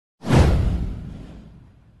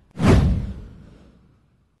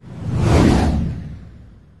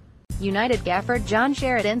United gaffer John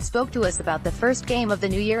Sheridan spoke to us about the first game of the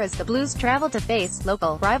new year as the Blues travel to face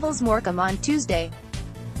local rivals Morecambe on Tuesday.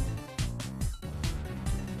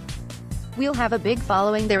 "We'll have a big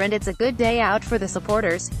following there and it's a good day out for the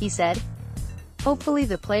supporters," he said. "Hopefully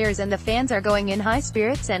the players and the fans are going in high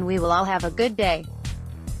spirits and we will all have a good day.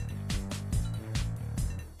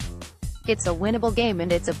 It's a winnable game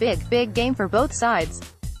and it's a big game for both sides.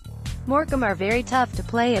 Morecambe are very tough to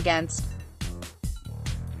play against.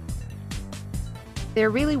 They're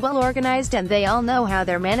really well organized and they all know how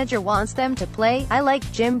their manager wants them to play. I like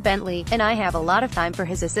Jim Bentley, and I have a lot of time for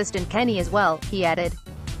his assistant Kenny as well," he added.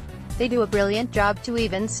 "They do a brilliant job to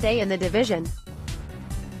even stay in the division.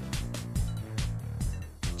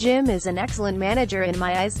 Jim is an excellent manager in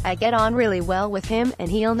my eyes. I get on really well with him, and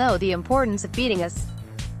he'll know the importance of beating us.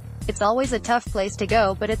 It's always a tough place to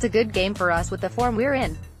go, but it's a good game for us with the form we're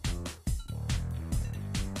in.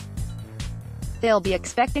 They'll be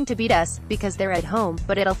expecting to beat us, because they're at home,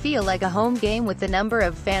 but it'll feel like a home game with the number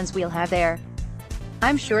of fans we'll have there.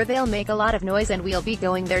 I'm sure they'll make a lot of noise and we'll be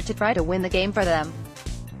going there to try to win the game for them.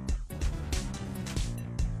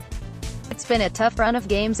 It's been a tough run of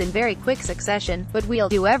games in very quick succession, but we'll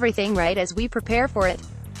do everything right as we prepare for it.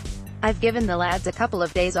 I've given the lads a couple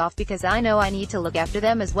of days off because I know I need to look after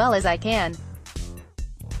them as well as I can.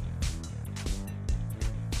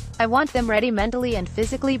 I want them ready mentally and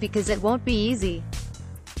physically because it won't be easy.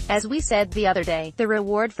 As we said the other day, the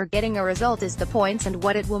reward for getting a result is the points and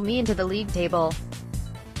what it will mean to the league table.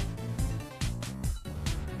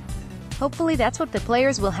 Hopefully that's what the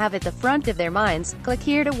players will have at the front of their minds." Click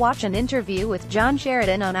here to watch an interview with John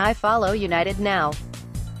Sheridan on I Follow United Now.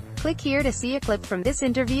 Click here to see a clip from this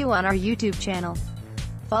interview on our YouTube channel.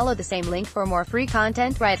 Follow the same link for more free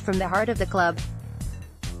content right from the heart of the club.